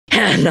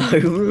Hello,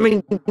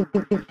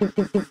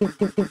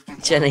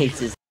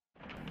 generators.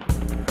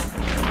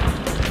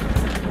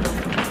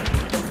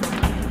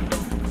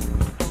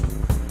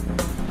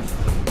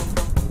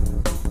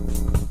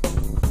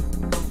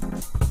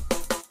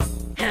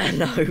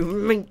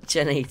 Hello,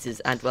 generators,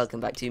 and welcome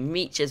back to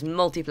Meech's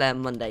Multiplayer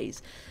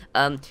Mondays.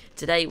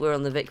 Today we're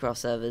on the Vicraft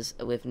servers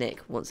with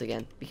Nick once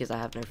again because I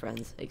have no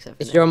friends except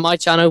for If Nick. you're on my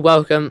channel,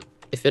 welcome.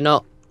 If you're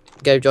not,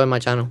 go join my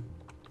channel.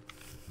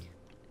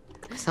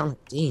 I sound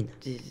like Dean.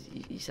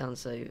 You sound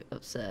so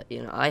upset.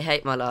 You know, I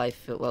hate my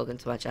life, but welcome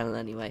to my channel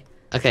anyway.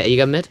 Okay, are you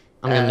going mid?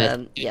 I'm going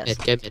mid. Yes.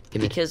 Go mid.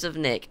 Because of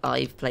Nick,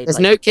 I've played. There's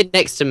no kid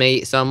next to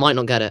me, so I might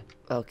not get it.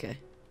 Okay.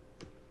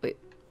 Wait,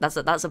 that's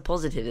a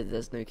positive that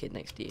there's no kid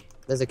next to you.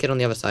 There's a kid on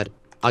the other side.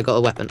 I got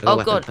a weapon.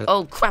 God!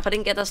 Oh crap! I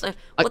didn't get that stone.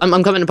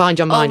 I'm coming behind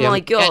you. I'm behind you. Oh my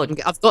god!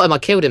 I've got him. I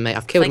killed him, mate.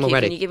 I've killed him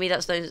already. Can you give me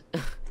that stone?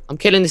 I'm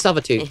killing this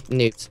other two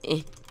noobs.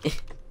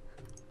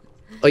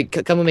 Wait,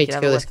 come with me to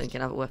kill this.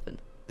 Can I have a weapon?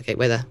 Okay,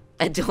 wait there.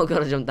 I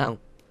gotta jump down.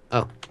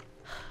 Oh.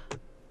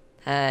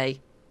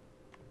 Hey.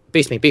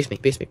 Boost me.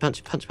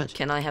 Punch.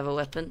 Can I have a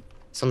weapon?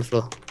 It's on the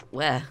floor.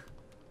 Where?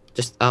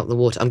 Just out the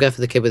water. I'm going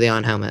for the kid with the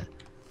iron helmet.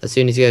 As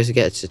soon as he goes to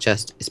get it to the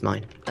chest, it's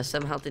mine. I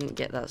somehow didn't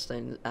get that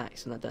stone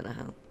axe, and I don't know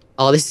how.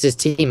 Oh, this is his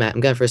teammate. I'm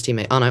going for his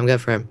teammate. Oh no, I'm going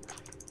for him.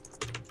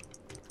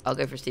 I'll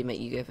go for his teammate.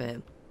 You go for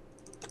him.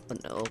 Oh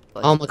no.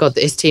 Oh my god,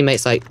 his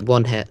teammate's like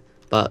one hit.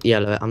 But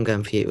yellow, I'm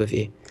going for you with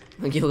you.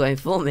 You're going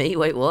for me?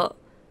 Wait, what?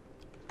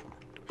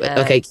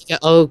 Okay.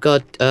 Oh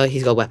god,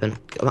 he's got a weapon.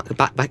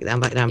 Back down.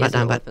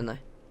 Weapon, though.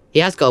 He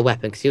has got a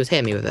weapon because he was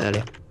hitting me with it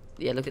earlier.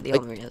 Yeah, look at the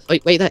armor he has.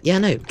 Wait, that. Yeah,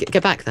 no.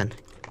 Get back then.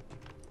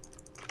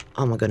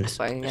 Oh my goodness.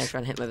 Sorry, I'm gonna try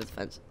and hit him over the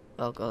fence.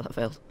 Oh god, that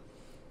failed.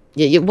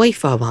 Yeah, you're way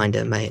far behind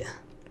him, mate.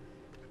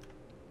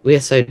 We are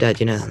so dead,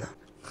 you know that.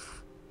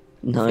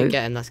 No. If you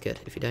get him, that's good.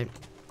 If you don't,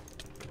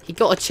 he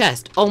got a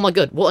chest. Oh my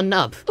god, what a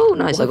nub. Oh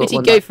nice. Why would he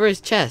go for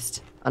his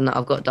chest?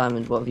 I've got a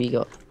diamond. What have you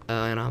got?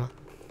 Iron armor.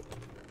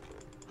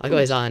 I got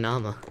his iron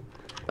armor.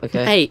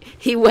 Okay. Hey,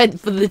 he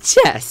went for the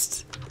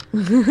chest.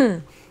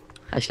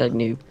 Hashtag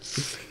noob.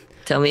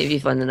 Tell me if you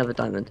find another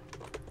diamond.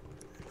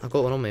 I've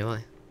got one on me.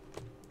 Why?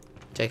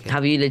 JK.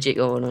 Have you legit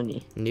got one on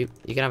you? Nope.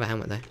 You can have a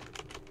helmet though.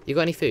 You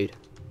got any food?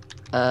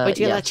 Where'd Where'd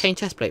you get that chain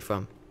chest plate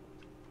from?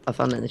 I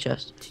found it in the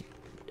chest.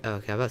 Oh,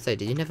 okay, I was about to say,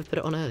 did you never put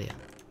it on earlier?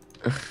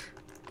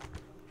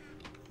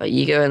 But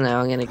you go in there,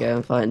 I'm gonna go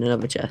and find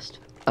another chest.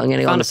 I'm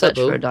gonna go on a search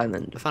for a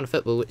diamond. I found a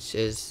football which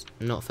is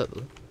not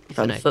football. You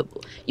found a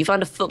football. You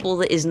found a football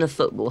that isn't a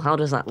football. How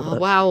does that work? Oh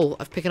wow,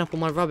 I'm picking up all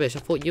my rubbish. I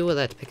thought you were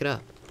there to pick it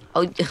up.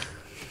 Oh,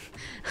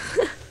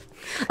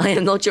 I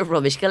am not your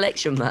rubbish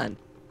collection man.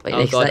 Wait,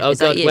 oh god,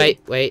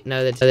 wait,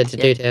 no, there's a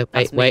dude here.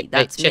 Wait,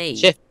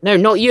 shift. No,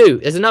 not you.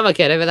 There's another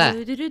kid over there.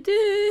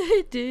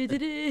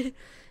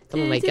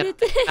 Come on, mate, get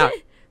out.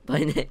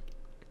 Bye, Nick.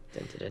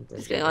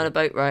 Just going on a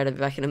boat ride. I'll be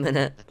back in a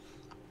minute.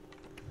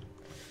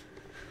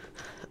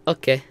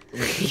 Okay,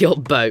 your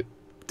boat.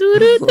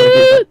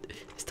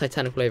 It's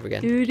Titanic all over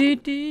again.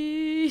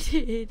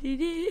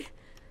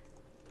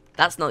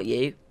 That's not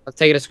you. I'll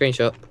take it a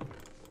screenshot.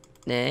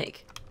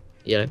 Nick.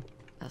 Yellow.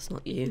 That's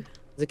not you.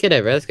 There's a kid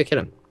over there. Let's go kill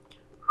him.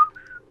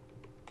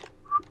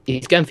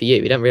 He's going for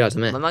you. You don't realise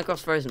I'm in. My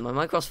Minecraft's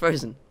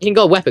frozen. He can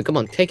got a weapon. Come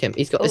on, take him.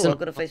 He's got. Oh, I've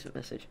got a Facebook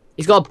message.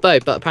 He's got a bow,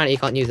 but apparently he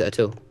can't use it at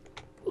all.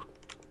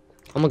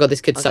 Oh my god,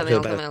 this kid's stuck to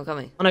a bow. I'm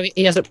coming. Oh no,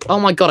 he has a. Oh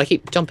my god, I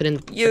keep jumping in.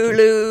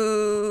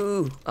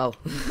 Yulu. Oh,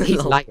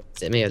 he's lagging.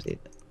 Is it me?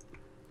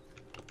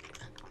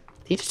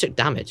 He just took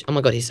damage. Oh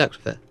my god, he sucks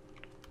with it.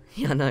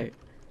 Yeah, I know.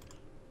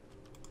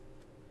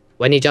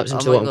 When he jumps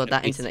into oh my god,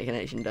 that internet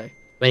connection though.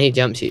 When he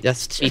jumps you,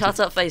 that's. Shut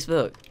up,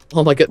 Facebook.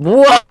 Oh my god!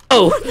 Whoa!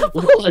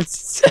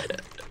 What?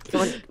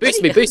 Come on,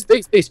 boost me!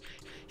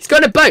 He's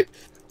got a boat.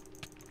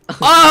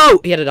 Oh!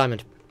 He had a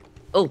diamond.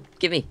 Oh,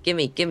 gimme. Can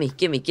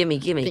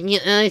you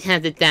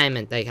have the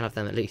diamond? They can have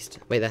them at least.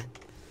 Wait there.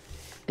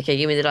 Okay,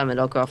 give me the diamond.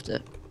 I'll craft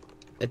it.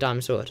 A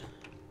diamond sword.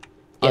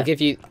 Yeah. I'll give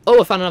you.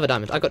 Oh, I found another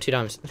diamond. I got 2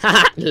 diamonds.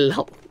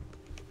 Lol.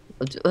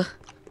 Do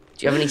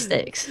you have any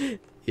sticks?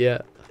 Yeah.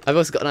 I've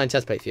also got an iron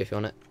chest plate for you if you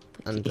want it.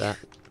 And Thank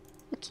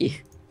you.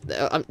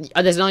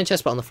 There's an iron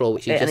chest plate on the floor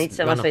which you just. I need to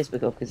set my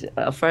Facebook up because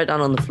I'll throw it down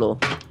on the floor.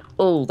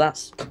 Oh,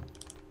 that's.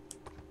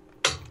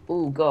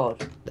 Oh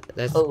god.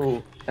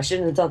 Oh, I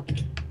shouldn't have done.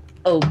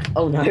 Oh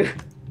no.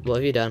 What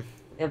have you done?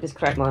 I've just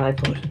cracked my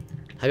iPod.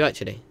 Have you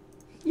actually?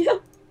 Yeah.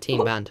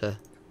 Team banter.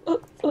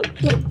 Oh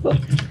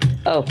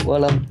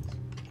well,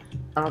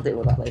 I'll deal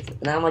with that later.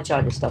 Now my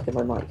charger's stuck in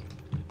my mic.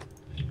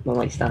 My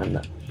mic stand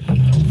there.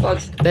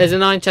 Bugs. There's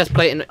an iron chest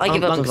plate in. I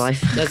give up on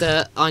life. There's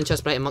an iron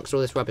chest plate amongst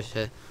all this rubbish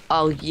here.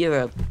 Oh,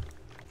 Europe.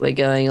 We're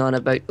going on a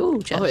boat.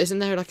 Ooh, chest. Oh, isn't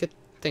there like a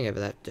thing over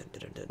there?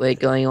 We're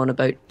going on a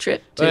boat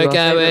trip. We're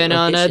going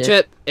on a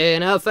trip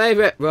in our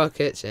favourite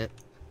rocket ship.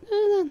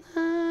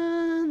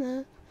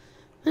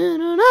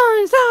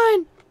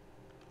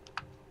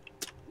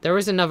 There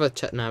is another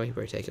chat now. We've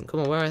already taken. Come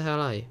on, where the hell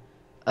are you?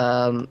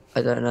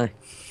 I don't know.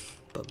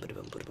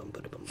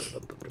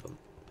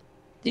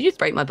 Did you just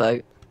break my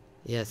boat?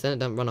 Yes, then it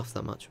don't run off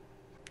that much.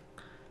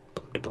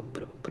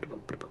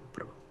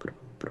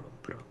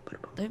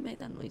 Don't make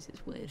that noise.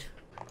 It's weird.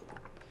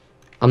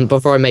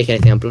 Before I make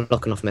anything, I'm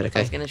blocking off mid. I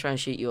Okay. was gonna try and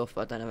shoot you off,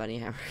 but I don't have any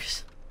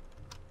arrows.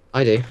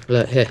 I do.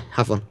 Look here.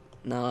 Have one.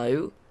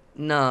 No.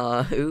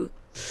 No.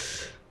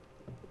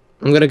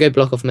 I'm gonna go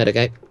block off mid.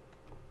 Okay.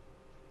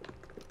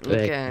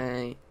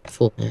 Okay.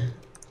 Full. Yeah.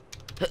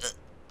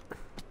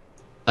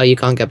 Oh, you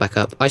can't get back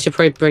up. I should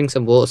probably bring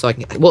some water so I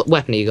can. What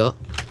weapon you got?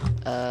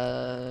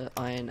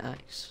 Iron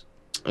axe.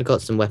 I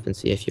got some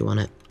weapons for you if you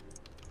want it.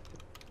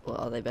 Well,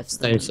 are they better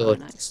Stone than sword.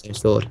 iron axe? Stone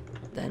sword.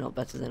 They're not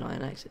better than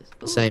iron axes.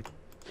 Ooh. Same.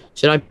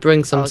 Should I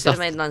bring some I was gonna stuff?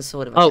 made an iron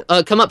sword. If I Oh,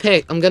 could. come up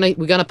here. We're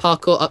gonna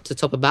parkour up to the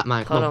top of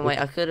Batman. Come Hold on. on, wait.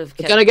 I could have.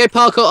 We're gonna go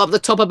parkour up the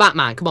top of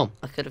Batman. Come on.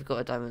 I could have got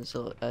a diamond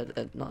sword.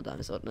 Not a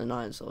diamond sword, an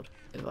iron sword.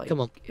 If I.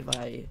 Come on. If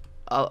I.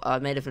 Oh, I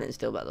made a flint and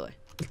steel, by the way.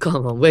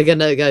 Come on. We're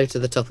gonna go to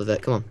the top of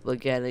it. Come on. We're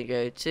gonna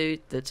go to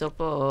the top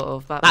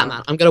of Batman.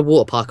 Batman. I'm gonna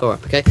water parkour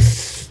up. Okay.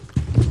 Is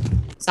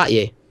that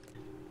you?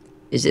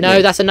 Is it? No,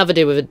 me? that's another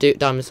dude with a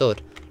diamond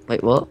sword.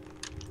 Wait, what?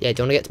 Yeah.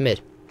 Do you want to get to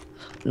mid?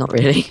 Not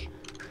really.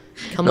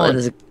 Come not on.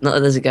 Not that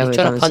there's a guy He's with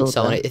a trying to diamond punch sword.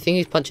 someone. There. I think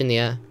he's punching the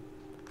air.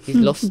 He's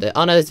lost it.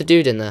 Oh no, there's a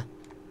dude in there.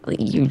 I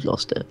think you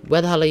lost it.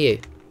 Where the hell are you?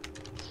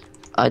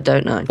 I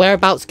don't know.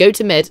 Whereabouts? Go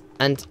to mid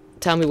and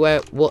tell me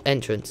what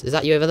entrance. Is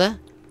that you over there?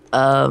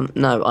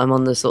 No, I'm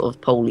on the sort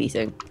of poley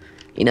thing.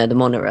 You know, the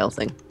monorail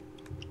thing.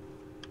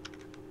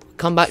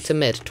 Come back to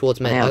mid, towards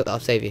mid. Ow. I'll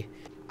save you.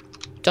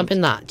 Jump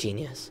in that,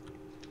 genius.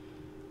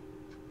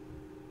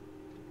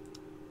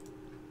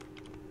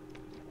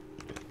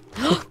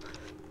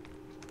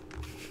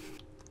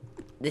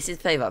 This is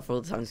payback for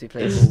all the times we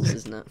played balls,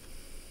 isn't it?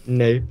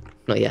 No,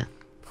 not yet.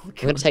 Oh, I'm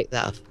gonna take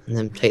that off and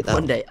then take that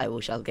One off. day I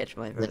shall get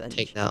my And then revenge.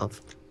 take that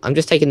off. I'm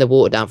just taking the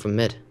water down from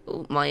mid.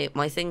 Oh, my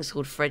thing's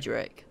called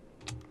Frederick.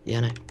 Yeah,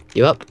 I know.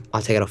 You up?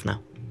 I'll take it off now.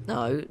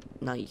 No,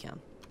 now you can.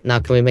 Now,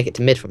 can we make it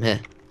to mid from here?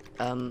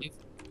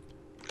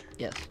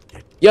 Yes.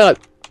 Yo!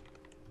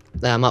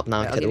 There, I'm up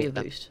now. Wait, I'll Take give the you a water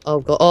down. boost. Oh,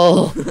 God.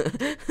 Oh!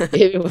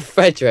 Hit me with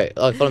Frederick.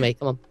 Oh, follow me.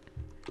 Come on.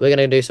 We're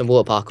gonna do some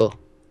water parkour.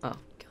 Oh,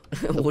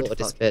 The God. water What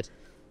disappeared.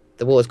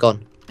 The water's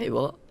gone. Hey,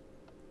 what?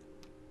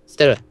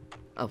 Still.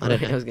 Oh, I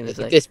don't know. I was gonna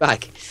say. This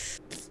back.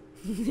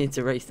 It's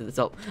a race to the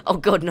top. Oh,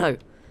 God, no.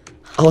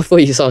 Oh, I thought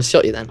you someone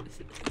shot you then.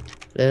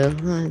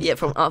 Yeah, Yeah,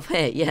 from up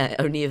here. Yeah,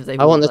 only if they.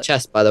 I want the like-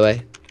 chest, by the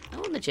way. I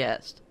want the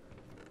chest.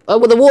 Oh,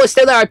 well, the water's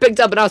still there. I picked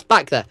up and I was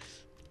back there.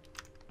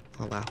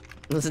 Oh, wow.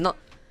 There's not.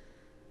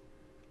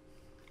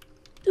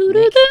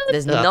 Nick,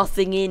 there's Ah.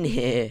 nothing in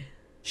here.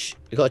 Shh.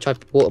 You gotta try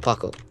water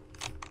parkour.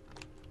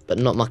 But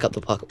not muck up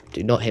the parkour.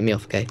 Do not hit me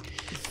off, okay?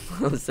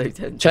 I was so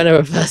tempted. Trying to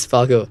reverse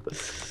parkour.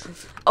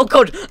 Oh,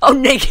 God. Oh,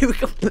 Nick. You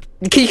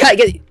can't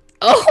get.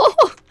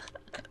 Oh!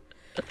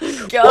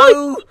 Go. Why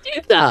did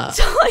you do that?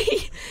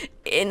 Die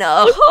in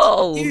a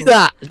hole. Do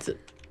that.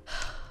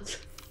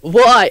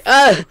 Why?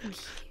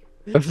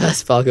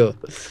 Reverse parkour.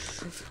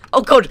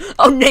 Oh, God.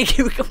 Oh, Nick.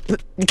 You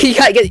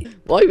can't get.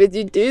 Why would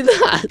you do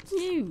that?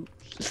 You.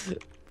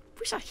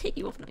 Wish I hit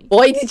you off now.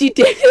 Why did you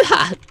do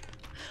that?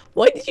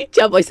 Why did you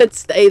jump? I said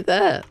stay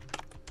there.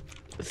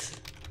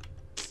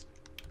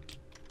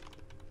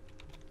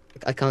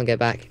 I can't get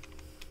back.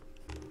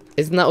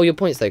 Isn't that all your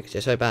points though? Because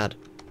you're so bad.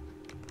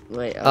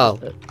 Wait. Oh.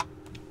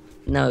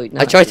 No, no.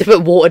 I tried to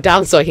put water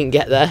down so I can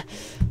get there.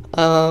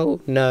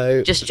 Oh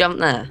no. Just jump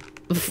there.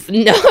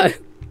 No.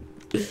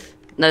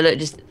 No, look.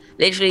 Just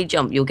literally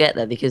jump. You'll get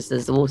there because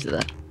there's the water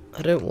there.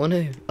 I don't want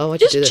to. Oh, I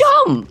Just do this.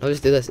 jump. I'll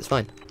just do this. It's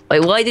fine.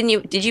 Wait. Why didn't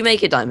you? Did you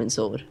make a diamond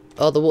sword?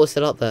 Oh, the water's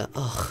still up there.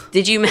 Oh.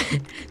 Did you?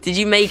 Did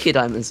you make a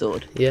diamond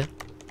sword? Yeah.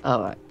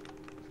 All right.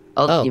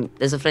 Oh, Oh.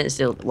 there's a flint and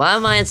steel. Why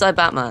am I inside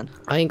Batman?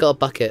 I ain't got a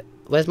bucket.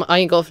 Where's my? I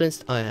ain't got a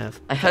flint. I have.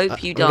 I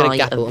hope you I'm gonna die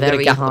a gapple. I'm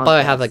very gonna gapple. hard Oh,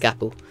 I have a death.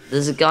 gapple.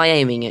 There's a guy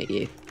aiming at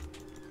you.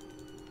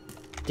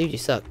 Dude, you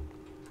suck.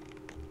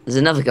 There's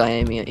another guy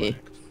aiming at you.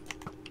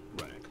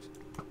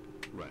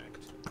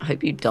 I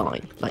hope you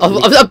die. Like,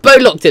 I've bow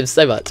locked him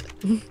so much.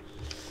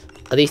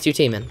 Are these two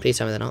teaming? Please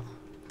tell me they're not.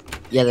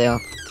 yeah, they are.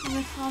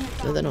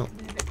 No, they're not.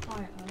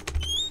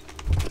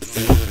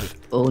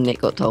 Oh, Nick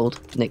got told.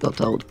 Nick got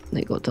told.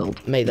 Nick got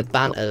told. Mate, the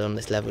banter on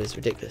this level is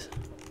ridiculous.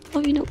 Oh,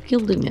 you not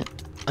killed him yet?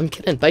 I'm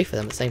killing both of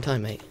them at the same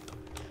time, mate.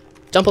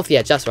 Jump off the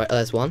edge, that's right. Oh,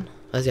 there's one.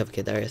 Where's the other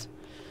kid? There he is.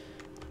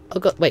 Oh,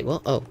 God, wait,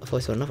 what? Oh, I thought I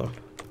saw another one.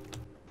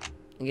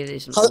 I'm gonna do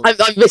some. Oh, I'm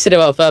missing it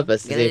on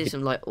purpose. I'm gonna do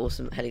some like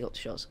awesome helicopter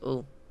shots.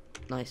 Oh,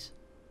 nice.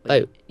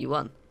 Oh. You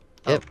won.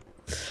 Yep.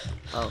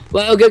 Oh.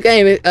 Well, good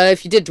game.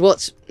 If you did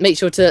watch, make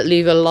sure to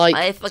leave a like.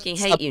 I fucking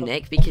hate you,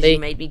 Nick, because you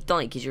made me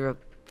die because you're a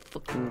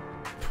fucking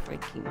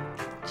freaking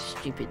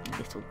stupid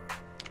little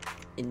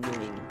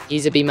annoying.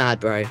 Easy to be mad,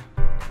 bro.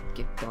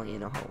 Give die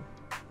in a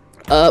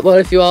hole. Well,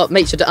 if you are,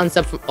 make sure to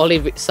unsub from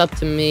Ollie, sub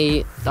to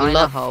me. Die in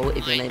a hole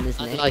if your name is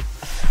Nick. Like.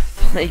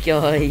 Bye,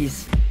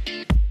 guys.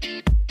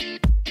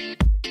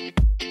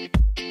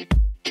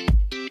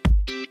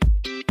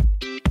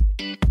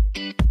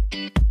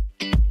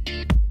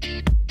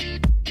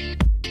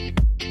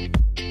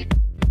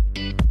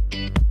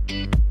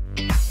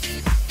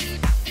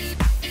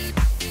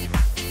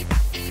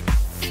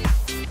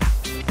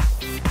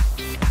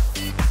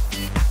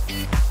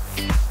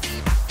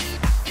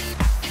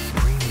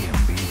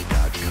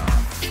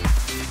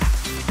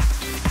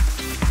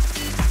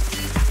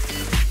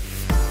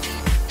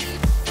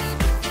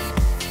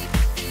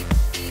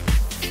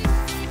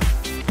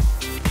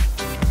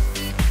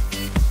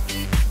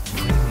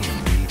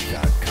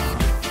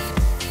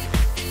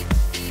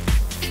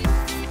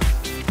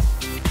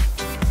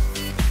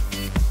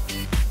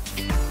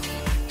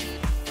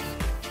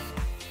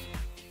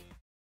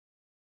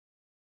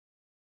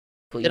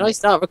 Call Did you I Nick.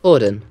 start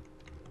recording?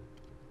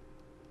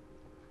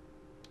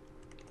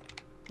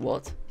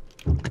 What?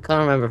 I can't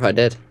remember if I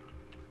did.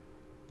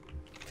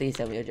 Please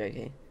tell me you're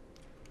joking.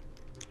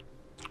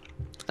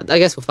 I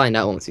guess we'll find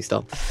out once we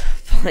stop.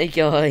 Bye,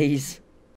 guys.